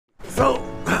So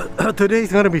today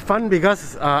is going to be fun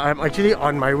because I'm actually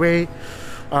on my way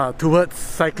towards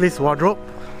Cyclist Wardrobe.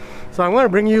 So I'm going to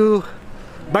bring you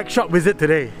bike shop visit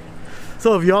today.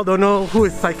 So if you all don't know who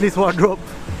is Cyclist Wardrobe,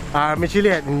 I'm actually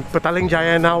at Petaling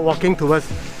Jaya now, walking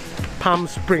towards Palm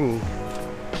Spring,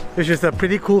 which is a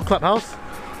pretty cool clubhouse.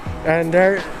 And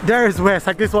there is where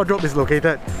Cyclist Wardrobe is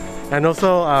located. And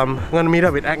also I'm going to meet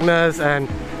up with Agnes, and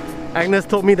Agnes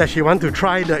told me that she wants to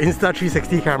try the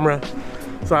Insta360 camera.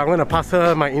 So I'm going to pass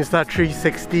her my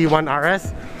Insta360 One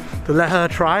RS to let her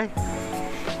try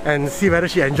and see whether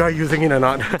she enjoys using it or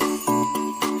not.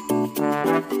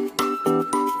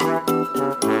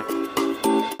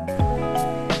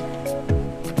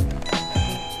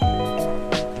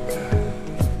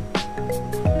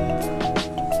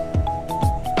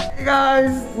 Hey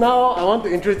guys, now I want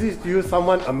to introduce to you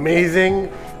someone amazing,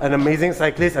 an amazing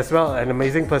cyclist as well, an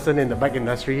amazing person in the bike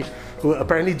industry who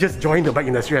apparently just joined the bike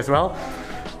industry as well.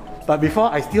 But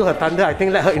before I steal her thunder, I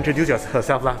think let her introduce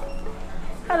herself lah.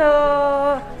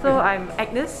 Hello! So I'm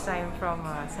Agnes, I'm from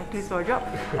Cyclist Wardrobe.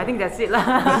 I think that's it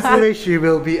lah. Basically, she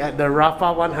will be at the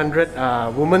Rafa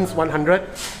 100, Women's 100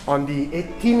 on the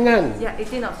 18th kan? Yeah,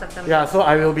 18th of September. Yeah, so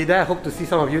I will be there. Hope to see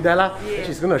some of you there lah. Yeah.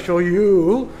 She's going to show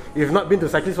you, if you've not been to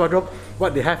Cyclist Wardrobe,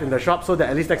 what they have in the shop, so that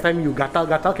at least next time you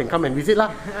gatal can come and visit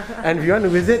lah. And if you want to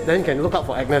visit, then you can look out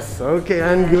for Agnes. Okay,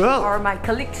 and go! Or my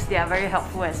colleagues, they are very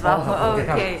helpful as well. Oh,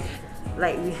 okay.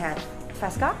 Like we have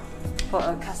Fesca for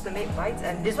a custom-made bikes,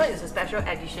 and this one is a special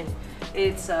edition.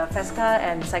 It's Fesca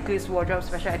and Cyclist Wardrobe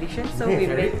special edition. So we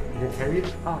made. You can carry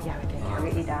it? Oh yeah, we can carry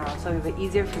it down, so it will be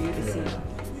easier for you to see.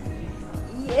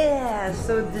 Yeah,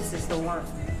 so this is the one.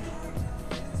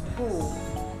 Ooh,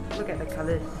 look at the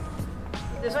color.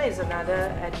 This one is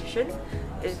another edition.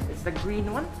 It's the green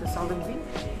one, the solid green.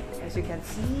 As you can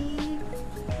see.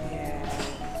 Yeah.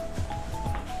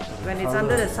 When it's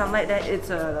under the sunlight, then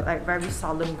it's a like very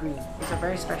solemn green. It's a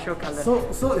very special color.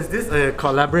 So is this a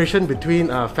collaboration between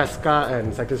Fesca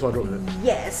and Cyclist Wardrobe?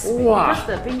 Yes. Wow. Because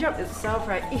the paint job itself,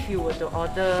 right? If you were to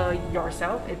order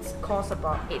yourself, it costs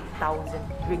about 8,000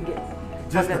 ringgit.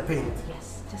 Just the paint?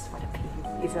 Yes, just for the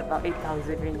paint. It's about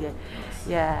 8,000 ringgit.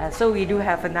 Yeah. So we do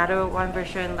have another one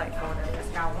version like for the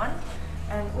Fesca one.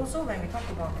 And also when we talk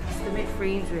about custom-made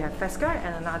frames, we have Fesca,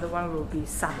 and another one will be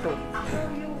Sato. I'll tell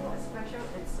you what's special,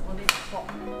 it's only fog.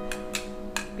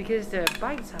 Because the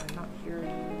bikes are not here.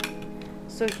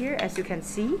 So here, as you can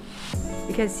see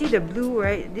the blue,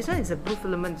 right? This one is a blue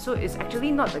filament, so it's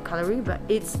actually not the coloring, but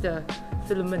it's the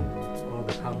filament. Oh,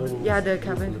 the carbon. Yeah, the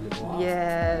carbon. Wow.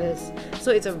 Yes.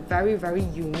 So it's a very, very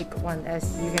unique one. As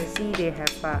you can see, they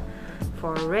have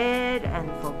for red and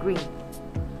for green.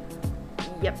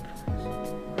 Yep.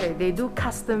 They do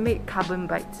custom-made carbon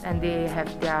bikes, and they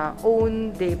have their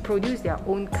own. They produce their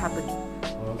own carbon.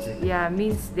 Okay. Yeah,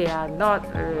 means they are not.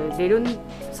 They don't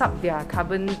sub their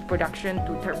carbon production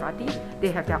to third party. They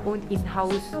have their own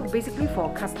in-house. So basically, for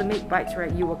custom-made bikes,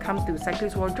 right, you will come to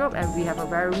Cyclist Wardrobe, and we have a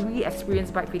very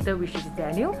experienced bike fitter, which is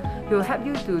Daniel. He will help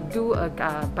you to do a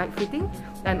bike fitting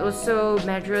and also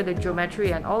measure the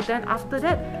geometry and all. Then after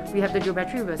that, we have the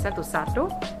geometry. We'll send to Sato,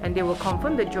 and they will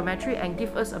confirm the geometry and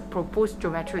give us a proposed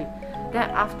geometry. Then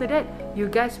after that, you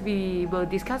guys, we will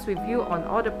discuss with you on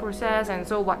all the process, and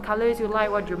so what colors you like,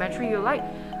 what geometry you like.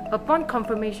 Upon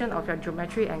confirmation of your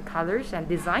geometry and colors and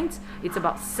designs, it's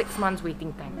about 6 months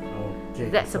waiting time. Okay.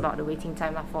 That's about the waiting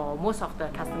time for most of the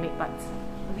custom-made bikes.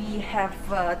 We have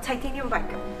titanium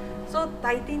bike. So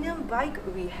titanium bike,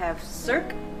 we have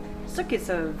Cirque. Cirque is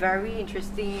a very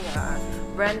interesting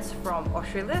brand from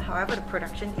Australia. However, the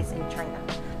production is in China.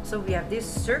 So we have this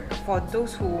Cirque for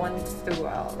those who want to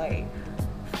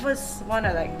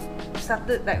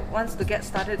wants to get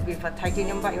started with a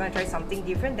titanium bike. You want to try something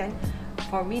different, then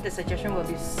for me the suggestion will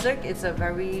be Cirque. It's a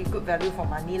very good value for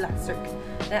money lah, Cirque.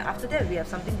 Then after that we have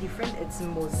something different. It's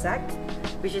Mosaic,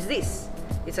 which is this.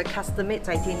 It's a custom-made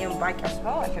titanium bike as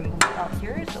well. I can move it out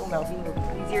here so Melvin will be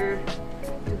easier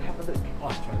to have a look.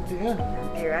 Oh, yeah.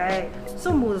 Okay, right.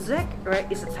 So Mosaic, right,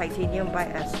 is a titanium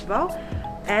bike as well.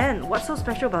 And what's so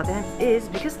special about them is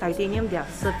because titanium, their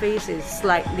surface is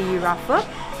slightly rougher.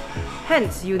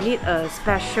 Hence, you need a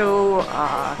special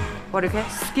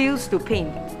skills to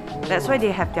paint. That's why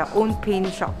they have their own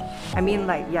paint shop. I mean,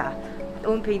 like, yeah,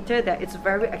 own painter that is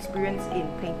very experienced in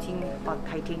painting on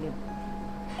titanium.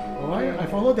 Oh, I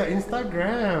follow their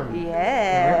Instagram.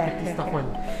 Yeah. Very pretty stuff one.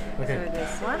 Okay. So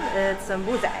this one, it's a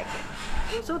Mosaic.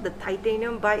 So the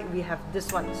titanium bike, we have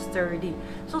this one, Sturdy.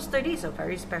 So Sturdy is a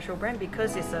very special brand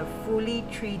because it's a fully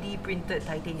 3D printed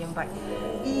titanium bike.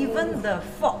 Even the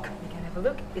fork, you can have a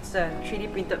look, it's a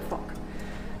 3D printed fork.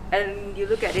 And you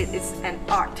look at it, it's an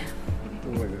art.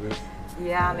 Oh my goodness.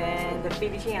 Yeah, man, the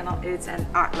finishing and all, it's an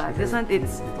art lah. This one,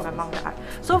 it's among the art.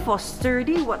 So for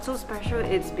sturdy, what's so special?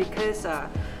 It's because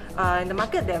in the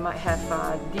market there might have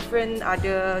different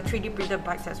other 3D printed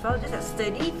bikes as well. Just as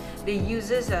sturdy, they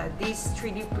uses this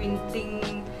 3D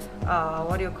printing,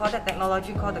 what do you call that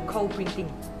technology called the cold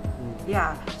printing.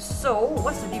 Yeah, so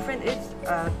what's the difference is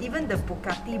even the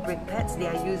Bugatti brake pads, they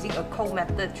are using a cold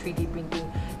method 3D printing.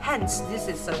 Hence, this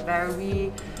is a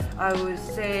very, I would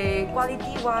say,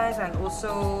 quality-wise and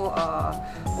also,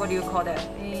 what do you call that?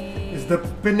 It's the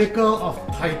pinnacle of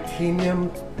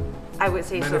titanium. I would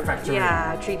say so. Manufacturing.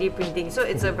 Yeah, 3D printing. So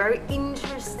it's a very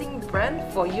interesting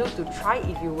brand for you to try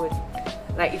if you would.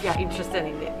 Like if you are interested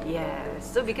in it. Yeah.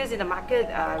 So because in the market,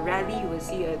 rarely you will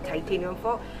see a titanium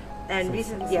fork. And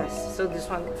this is, yes, so this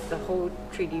one, the whole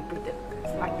 3D printed.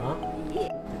 Right.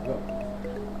 Yeah.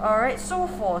 Alright, so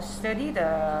for study,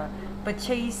 the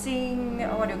purchasing,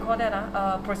 what do you call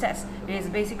that, process is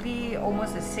basically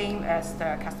almost the same as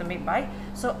the custom-made bike.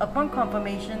 So upon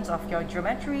confirmations of your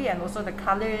geometry and also the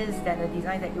colors and the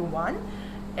design that you want,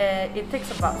 it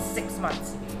takes about 6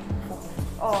 months.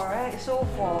 Alright, so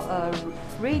for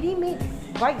ready-made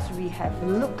bikes, we have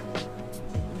Look.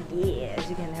 Yes,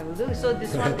 you can have a look. So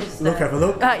this one is have a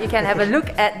look. You can have a look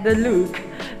at the Look.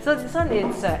 So this one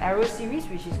is Aero series,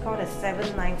 which is called a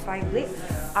 795 blade.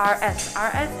 RS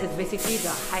is basically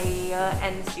the higher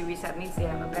end series. That means they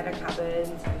have a better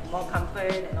carbon, more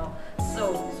comfort and all.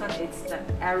 So this one is the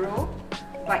Aero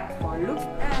bike for Look.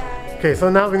 Okay,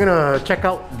 so now we're gonna check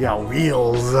out their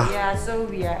wheels. Yeah, so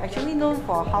we are actually known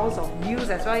for House of Views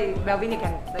as well. Melvin, you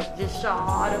can like just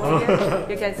shot over here.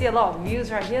 You can see a lot of views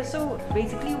right here. So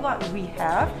basically what we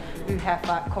have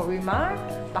Korima,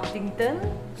 Buckington,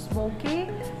 Smoky,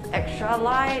 Extra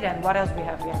Light, and what else we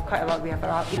have? We have quite a lot. We have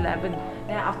around 11.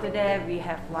 Then after that we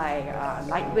have like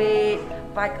Lightweight,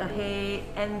 Bike Ahead,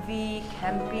 Envy,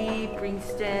 Campy,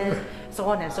 Princeton, so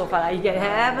on and so forth. You can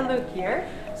have a look here.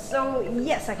 So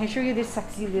yes, I can show you this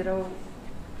sexy little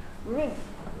ring.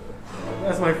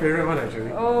 That's my favorite one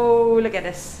actually. Oh, look at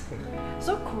this.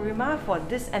 So Korima for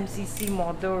this MCC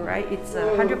model, right? It's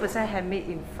 100% handmade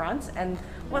in France, and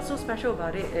what's so special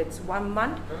about it? It's 1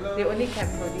 month. They only can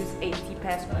produce 80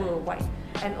 pairs worldwide,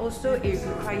 and also it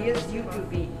requires you to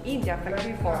be in their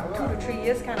factory for 2 to 3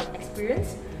 years kind of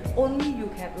experience. Only you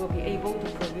will be able to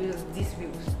produce these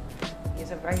wheels. It's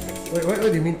a very sexy. Wait, what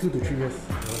do you mean 2 to 3 years?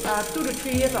 2 to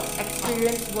 3 years of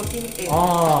experience working in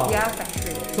their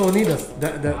factory. So only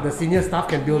the senior staff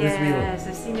can build this wheel? Yes,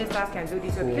 the senior staff can build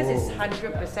this wheel because it's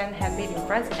 100% handmade in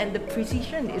France and the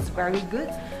precision is very good.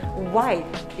 Why?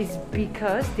 It's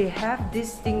because they have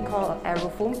this thing called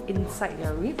aerofoam inside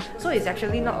their rim. So it's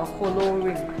actually not a hollow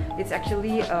rim. It's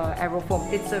actually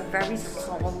aerofoam. It's a very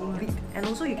solid, and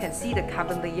also you can see the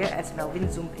carbon layer as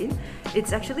Melvin zoomed in.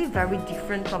 It's actually very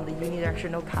different from the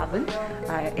unidirectional carbon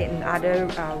in other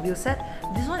wheel set.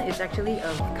 This one is actually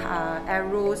a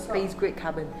aerospace grade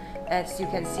carbon, as you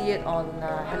can see it on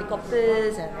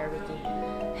helicopters and everything.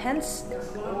 Hence,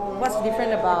 what's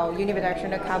different about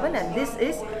unidirectional carbon? And this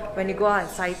is when you go out and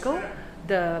cycle,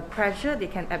 the pressure they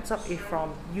can absorb it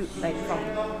from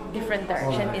different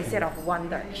direction instead of one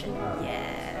direction.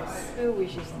 Yes,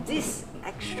 which is this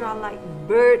extra light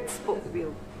bird spoke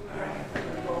wheel.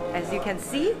 As you can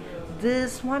see,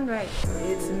 this one, right,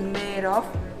 it's made of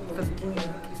fabric.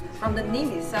 From the name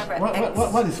itself, right?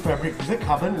 What is fabric? Is it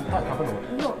carbon? Not carbon or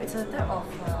what? No, it's a type of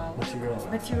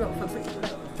material,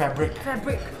 fabric.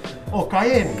 Fabric. Oh,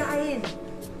 kain. Kain.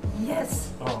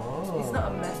 Yes. Oh. It's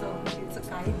not a metal, it's a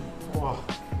kain. Wow.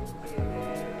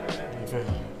 Okay.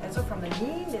 And so from the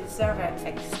name itself, right,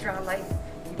 extra light.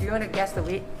 If you want to guess the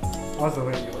weight, What's the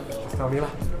weight? Just tell me lah.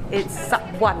 it's sub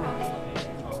 1.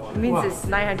 It means it's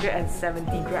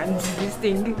 970 grams, this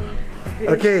thing.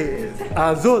 Okay,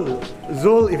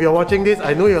 Zul, if you're watching this,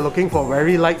 I know you're looking for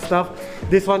very light stuff.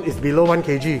 This one is below 1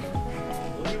 kg.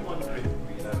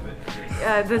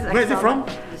 Where is it from?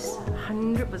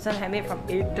 100% handmade from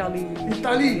Italy.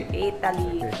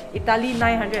 Italy? Italy,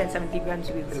 970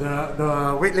 grams wheels.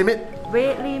 The weight limit?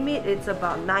 Weight limit, it's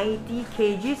about 90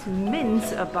 kgs,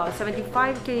 means about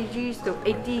 75 kgs to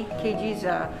 80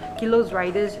 kgs kilos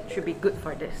riders should be good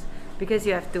for this, because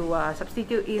you have to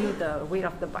substitute in the weight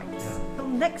of the bike. So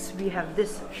next we have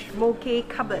this smoky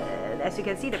carbon. As you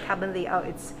can see, the carbon layout,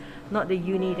 it's not the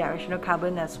unidirectional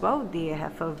carbon as well. They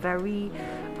have a very,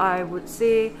 I would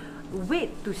say,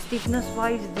 weight to stiffness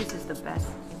wise, this is the best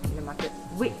in the market.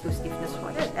 Weight to stiffness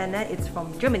wise. And then it's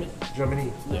from Germany.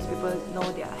 Germany. Yes, people know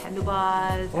their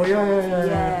handlebars. Oh yeah.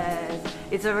 Yes.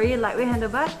 It's a very lightweight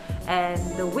handlebar, and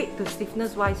the weight to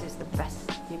stiffness wise is the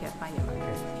best you can find in the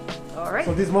market. Alright.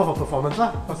 So this is more for performance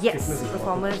lah? Yes,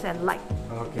 performance and light.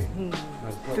 Okay.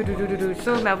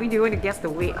 So Melvin, do you want to guess the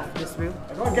weight of this wheel?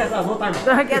 I don't guess, no time.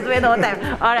 Don't guess weight, no time.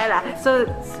 Alright lah. So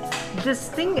this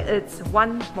thing is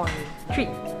 1.3.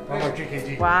 1.3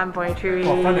 kg. 1.3.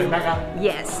 For front and back,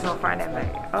 Yes, for front and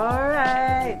back.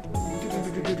 Alright.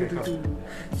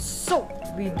 So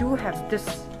we do have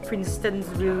this Princeton's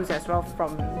wheels as well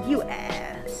from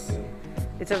US.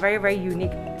 It's a very, very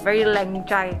unique, very Lang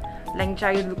Jai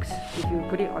looks if you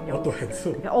put it on your Auto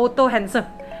handsome. Auto handsome.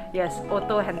 Yes,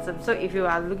 auto handsome. So if you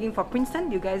are looking for Princeton,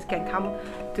 you guys can come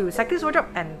to Cyclist Wardrobe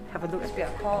and have a look. We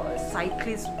are called a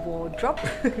Cyclist Wardrobe.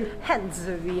 Hence,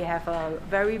 we have a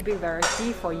very big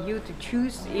variety for you to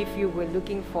choose if you were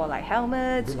looking for like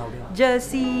helmets,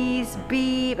 jerseys,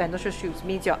 bib, and also shoes.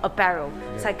 Means your apparel.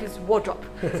 Cyclist Wardrobe.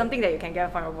 Something that you can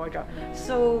get from your wardrobe.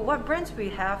 So what brands we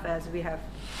have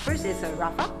first is a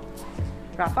Rafa.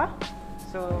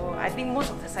 So I think most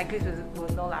of the cyclists will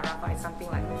know Rafa is something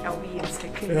like LV and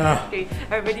cycling. Yeah. Okay,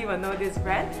 everybody will know this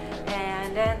brand.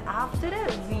 And then after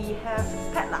that we have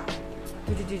Petaling.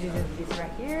 This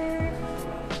right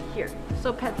here.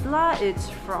 So Petaling is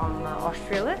from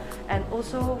Australia, and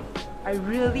also I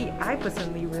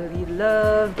personally really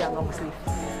love their long sleeve.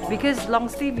 Because long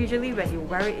sleeve usually when you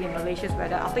wear it in Malaysia's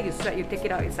weather, after you sweat you take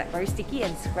it out, it's like very sticky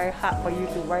and it's very hard for you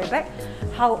to wear it back.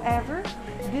 However,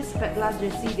 this Petaling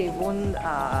jersey, they won't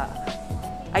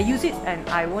I use it and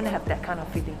I won't have that kind of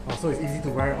feeling. Oh, so it's easy to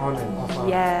wear on and off.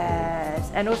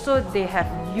 Yes, and also they have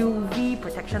UV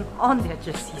protection on their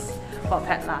jerseys for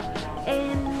Petaling.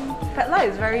 And Petaling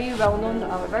is very well known,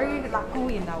 very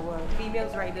laku in our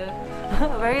females rider.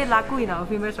 Very laku in our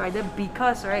females rider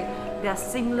because their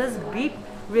seamless bib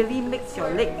really makes your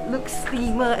leg look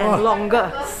slimmer and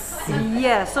longer.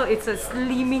 Yeah, so it's a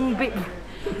slimming bib.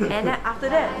 And then after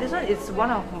that, this one is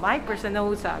one of my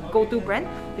personal go-to brand,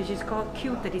 which is called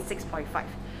Q36.5.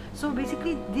 So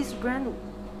basically, this brand,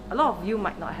 a lot of you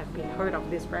might not have been heard of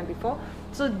this brand before.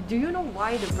 So do you know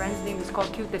why the brand's name is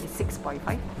called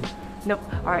Q36.5? No,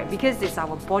 alright, because it's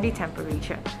our body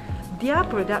temperature. Their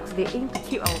products, they aim to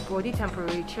keep our body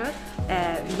temperature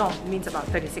at means about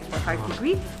 36.5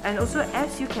 degrees. And also,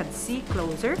 as you can see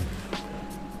closer,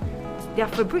 their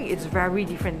fabric is very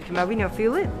different. Melvin, you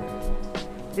feel it?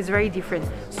 It's very different.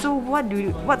 So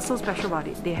what's so special about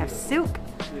it? They have silk,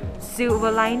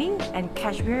 silver lining, and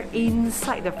cashmere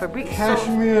inside the fabric.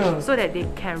 Cashmere! So that they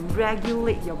can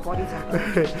regulate your body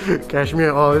temperature.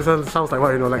 Cashmere, oh, this one sounds like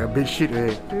what, like a bed sheet,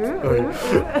 eh?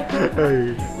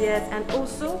 Yes, and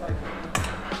also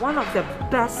one of the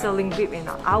best-selling bib in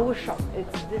our shop,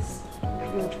 it's this.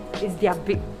 It's their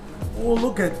bib. Oh,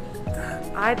 look at that.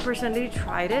 I personally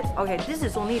tried it. Okay, this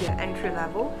is only the entry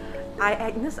level.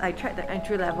 Agnes, I tried the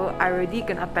entry level. I already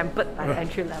gonna pampered by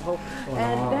entry level. Oh,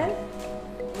 and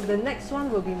then the next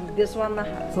one will be this one.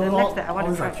 So the next that I want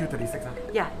to try. These are Q36, huh?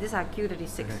 Yeah, these are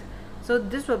Q36. Okay. So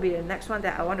this will be the next one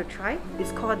that I want to try.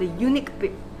 It's called the unique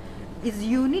bib. It's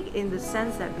unique in the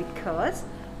sense that because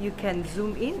you can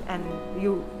zoom in and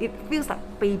it feels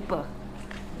like paper.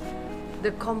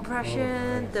 The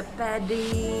compression, the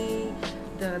padding,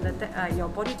 your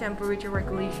body temperature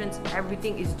regulations,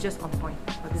 everything is just on point.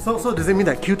 So does it mean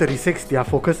that Q36, their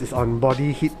focus is on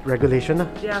body heat regulation?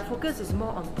 Their focus is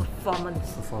more on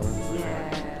performance.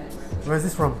 Yes. Where is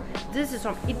this from? This is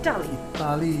from Italy.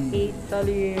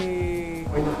 Italy.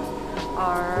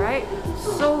 Alright,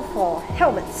 so for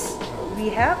helmets, we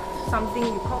have something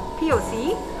we call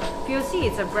POC.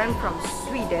 POC is a brand from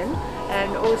Sweden,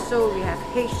 and also we have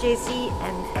HJC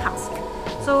and Kask.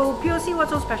 So POC, what's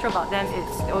so special about them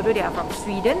is, although they are from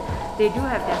Sweden, they do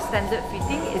have their standard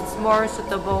fitting. It's more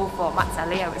suitable for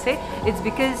Matsale, I would say. It's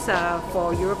because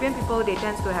for European people, they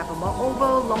tend to have a more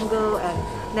oval, longer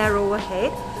and narrower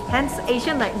head. Hence,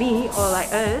 Asian like me or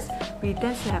like us, we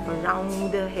tend to have a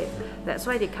rounder head. That's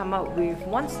why they come out with,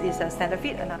 one is a standard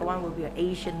fit, another one will be an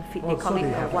Asian fit. They call it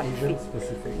a white fit.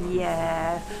 Specific.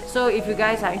 Yeah. So if you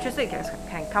guys are interested, you guys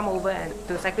can come over and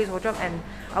to Cyclist Wardrobe, and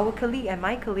our colleague and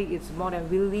my colleague is more than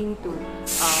willing to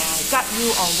guide you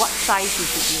on what size you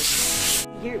should use.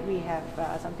 Here we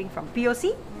have something from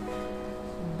POC.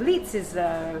 Blitz is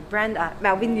a brand.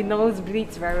 Melvin, you knows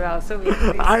Blitz very well. So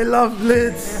I love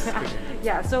Blitz.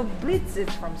 yeah, so Blitz is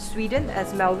from Sweden,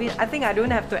 as Melvin. I think I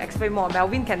don't have to explain more.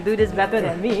 Melvin can do this better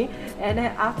than me. And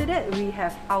then after that, we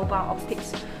have Alba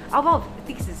Optics. Alba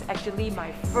Optics is actually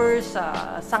my first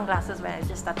sunglasses when I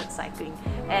just started cycling,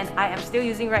 and I am still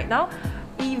using right now.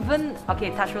 Even, okay,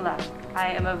 touch wood lah.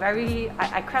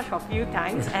 I crashed for a few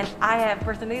times, and I have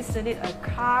personally seen it, a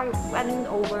car went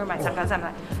over my sunglasses. I'm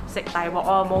like, sick, like,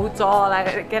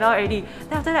 cannot already.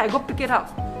 Then after that, I go pick it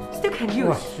up. Still can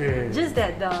use. Just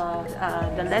that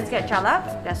the lens get chala.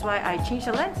 That's why I changed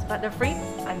the lens. But the frame,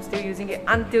 I'm still using it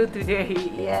until today.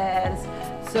 Yes.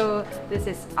 So this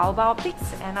is Alba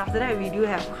Optics, and after that we do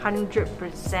have 100%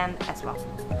 as well.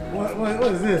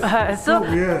 What is this? It's so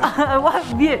weird. What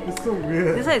weird? It's so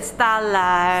weird. This one is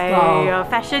Starlight. Style.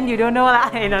 Fashion you don't know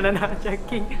lah. No,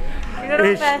 joking. You don't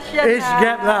know fashion. Age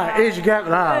gap lah. Age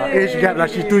gap lah.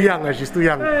 She's too young. She's too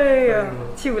young.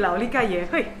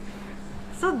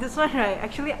 So this one, right,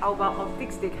 actually Alba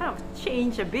Optics, they kind of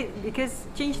change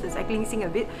the cycling scene a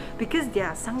bit, because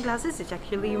their sunglasses is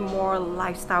actually more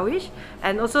lifestyle-ish.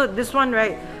 And also this one,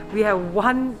 right, we have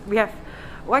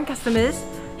one customer,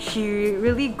 she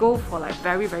really go for like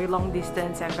very long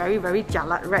distance and very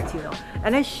jalat rides, you know.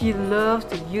 And then she loves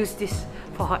to use this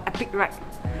for her epic ride.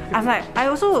 I'm like, I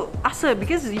also asked her,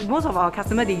 because most of our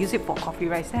customers, they use it for coffee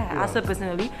rides. Then I asked her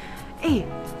personally, hey,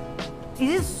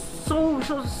 is this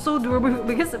so durable?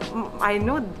 Because I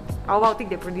know Alba Optics,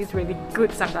 they produce really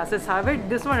good sunglasses. However,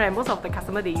 this one, right, most of the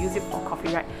customers, they use it for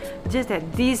coffee, right? Just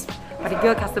that this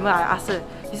particular customer, I asked her,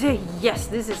 she said yes,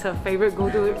 this is her favorite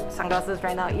go-to sunglasses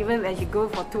right now. Even when she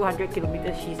goes for 200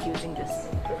 kilometers, she's using this.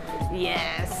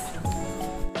 Yes.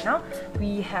 Now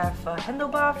we have a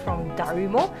handlebar from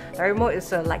Darimo. Darimo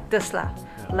is like this lah.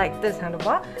 Like this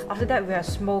handlebar. After that we have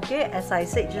Smokey. As I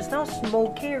said just now,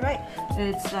 Smokey, right?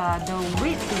 It's the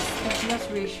weight to stiffness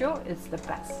ratio is the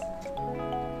best.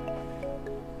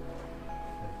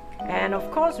 And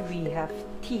of course we have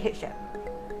THM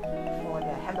for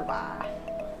the handlebar.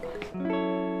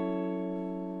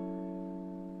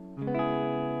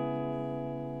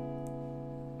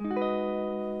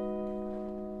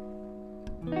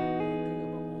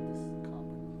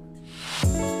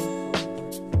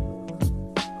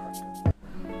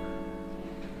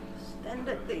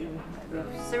 We have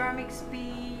ceramic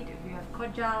speed, we have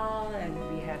Kojal, and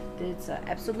we have this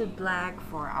absolute black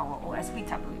for our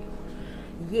OSPW.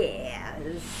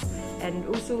 Yes, and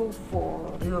also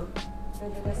for the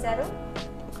saddle.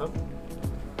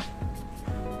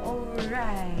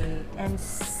 Alright, and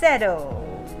saddle.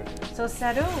 So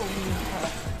saddle, we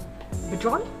have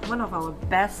Bedron, one of our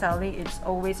best selling. It's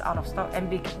always out of stock.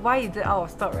 And why is it out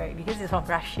of stock, right? Because it's from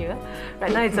Russia.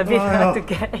 Right now it's a bit hard to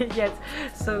get. Yes.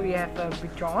 So we have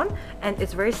Bedron, and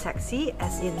it's very sexy.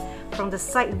 As in, from the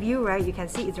side view, right, you can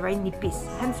see it's very nippy.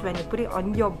 Hence, when you put it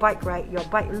on your bike, right, your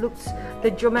bike looks,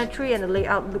 the geometry and the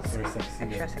layout looks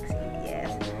extra sexy.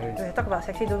 Yes. Nice. When I talk about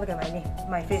sexy, don't look at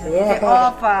my face. Get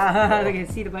off. You can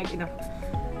see the bike enough.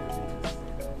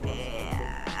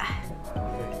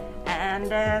 And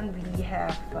then we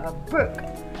have Berg.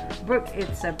 Berg,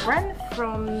 it's a brand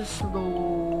from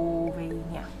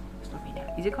Slovenia.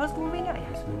 Is it called Slovenia?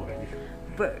 Yes.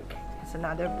 Berg. It's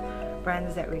another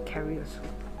brand that we carry also.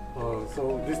 Oh,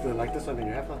 so this is the lightest one that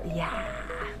you have? Yeah.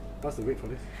 What's the weight for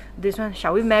this? This one,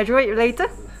 shall we measure it later?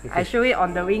 I show it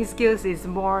on the weighing scales. It's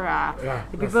more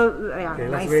people. Okay,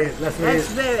 nice. Let's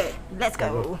weigh it. Let's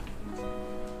go.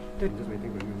 I'm just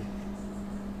waiting for you.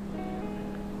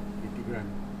 80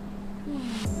 grams.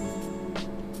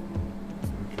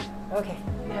 Okay,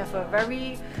 we have a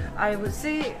very, I would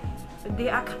say, they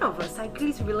are kind of a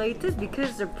cyclist related,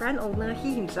 because the brand owner,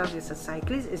 he himself is a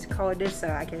cyclist. It's called this,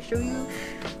 I can show you,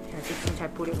 since I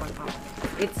put it one out.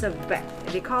 It's a bag.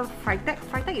 They call it Freitag.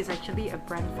 Freitag is actually a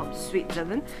brand from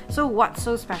Switzerland. So what's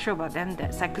so special about them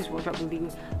that Cyclist Wardrobe really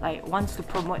wants to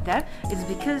promote them is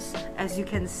because, as you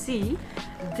can see,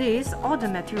 all the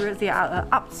materials, they are an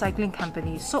upcycling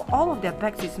company. So all of their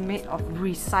bags is made of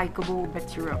recyclable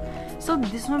material. So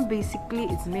this one basically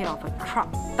is made of a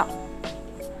truck top.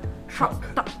 Truck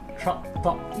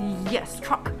top. Yes,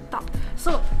 truck top.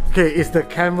 So okay, it's the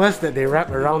canvas that they wrap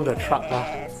around the truck.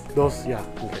 Yes. Those, yeah.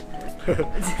 Okay.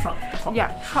 Truck top.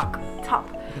 Yeah, truck top.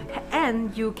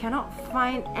 And you cannot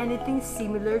find anything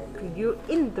similar to you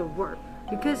in the world,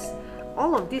 because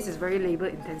all of this is very labor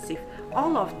intensive.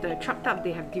 All of the truck top,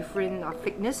 they have different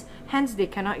thickness, hence they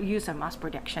cannot use a mass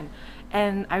production.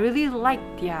 And I really like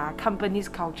their company's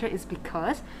culture is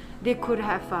because they could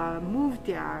have moved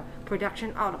their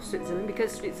production out of Switzerland,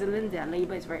 because Switzerland, their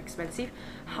labor is very expensive.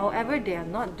 However, they are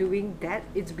not doing that.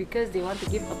 It's because they want to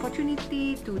give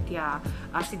opportunity to their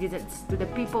citizens, to the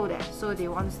people there. So they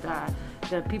want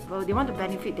the people, they want to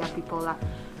benefit their people lah.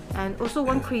 And also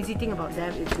one crazy thing about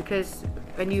them is because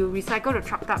when you recycle the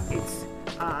truck top, it's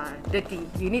dirty.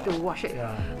 You need to wash it.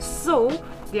 Yeah. So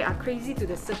they are crazy to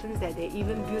the certain that they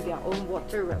even build their own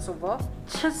water reservoir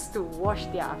just to wash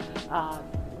their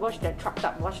truck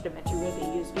top, wash the material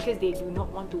they use, because they do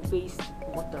not want to waste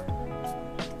water.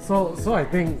 So I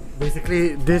think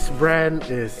basically this brand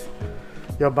is,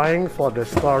 you're buying for the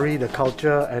story, the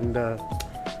culture, and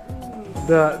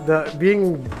the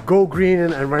being go green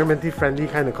and environmentally friendly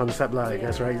kind of concept lah, I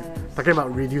guess, right? Talking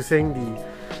about reducing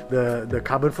the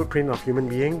carbon footprint of human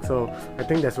beings. So I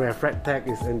think that's where fret tech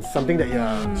is, and something that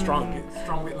you're strong with.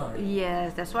 Right?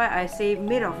 Yes, that's why I say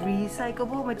made of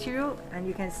recyclable material. And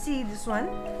you can see this one.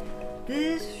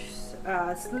 This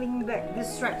sling bag,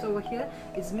 this straps over here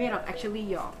is made of actually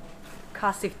your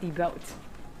car safety belt.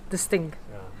 This thing.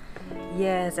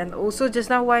 Yes, and also just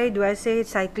now, why do I say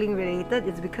cycling related?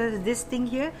 It's because this thing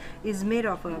here is made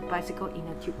of bicycle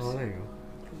inner tubes. Oh, there you go.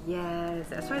 Yes,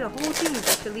 that's why the whole thing is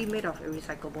actually made of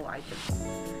recyclable items.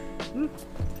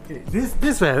 Okay,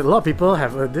 this where a lot of people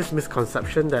have this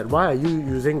misconception that why are you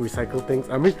using recycled things?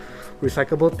 I mean,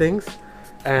 recyclable things,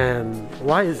 and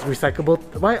why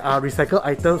are recycled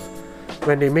items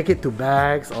when they make it to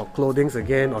bags or clothing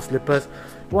again or slippers?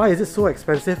 Why is it so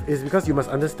expensive? Is because you must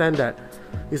understand that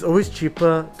it's always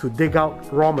cheaper to dig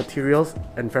out raw materials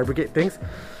and fabricate things.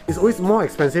 It's always more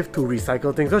expensive to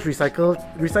recycle things, because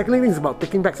recycling is about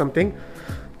taking back something,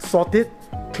 sort it,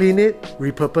 clean it,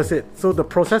 repurpose it. So the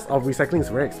process of recycling is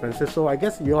very expensive. So I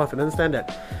guess you all have to understand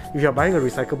that if you're buying a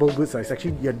recyclable goods, it's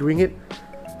actually you're doing it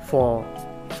for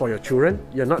your children.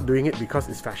 You're not doing it because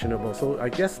it's fashionable. So I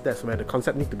guess that's where the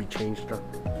concept needs to be changed.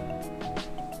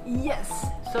 Yes,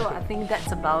 so I think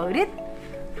that's about it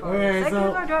for Okay,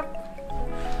 Cyclist Wardrobe.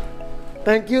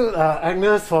 Thank you,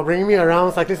 Agnes, for bringing me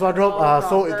around Cyclist Wardrobe. No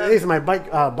So it problem. is my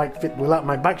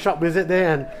bike shop visit there,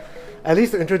 and at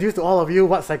least to introduce to all of you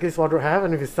what Cyclist Wardrobe have,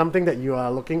 and if it's something that you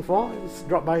are looking for, just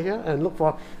drop by here and look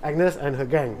for Agnes and her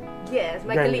gang. Yes,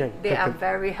 my Gang, colleague, gang. they are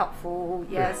very helpful.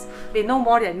 Yes, they know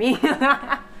more than me.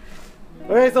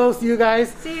 Okay, so see you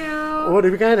guys See you. over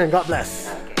the weekend, and God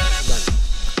bless.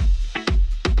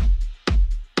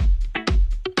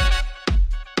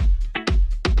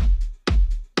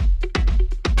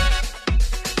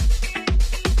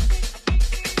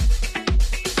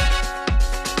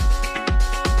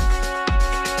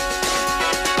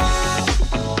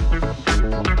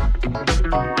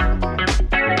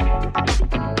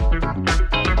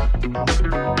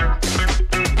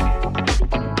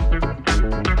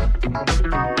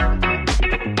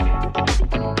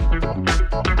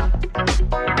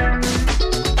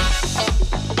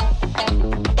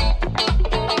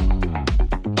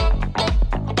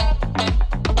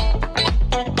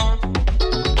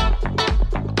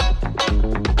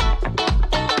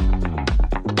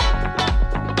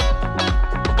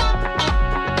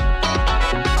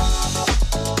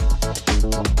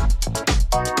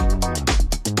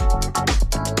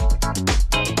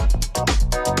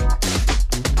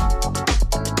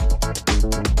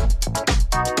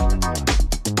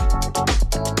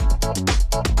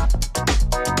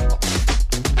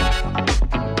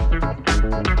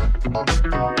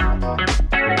 Okay.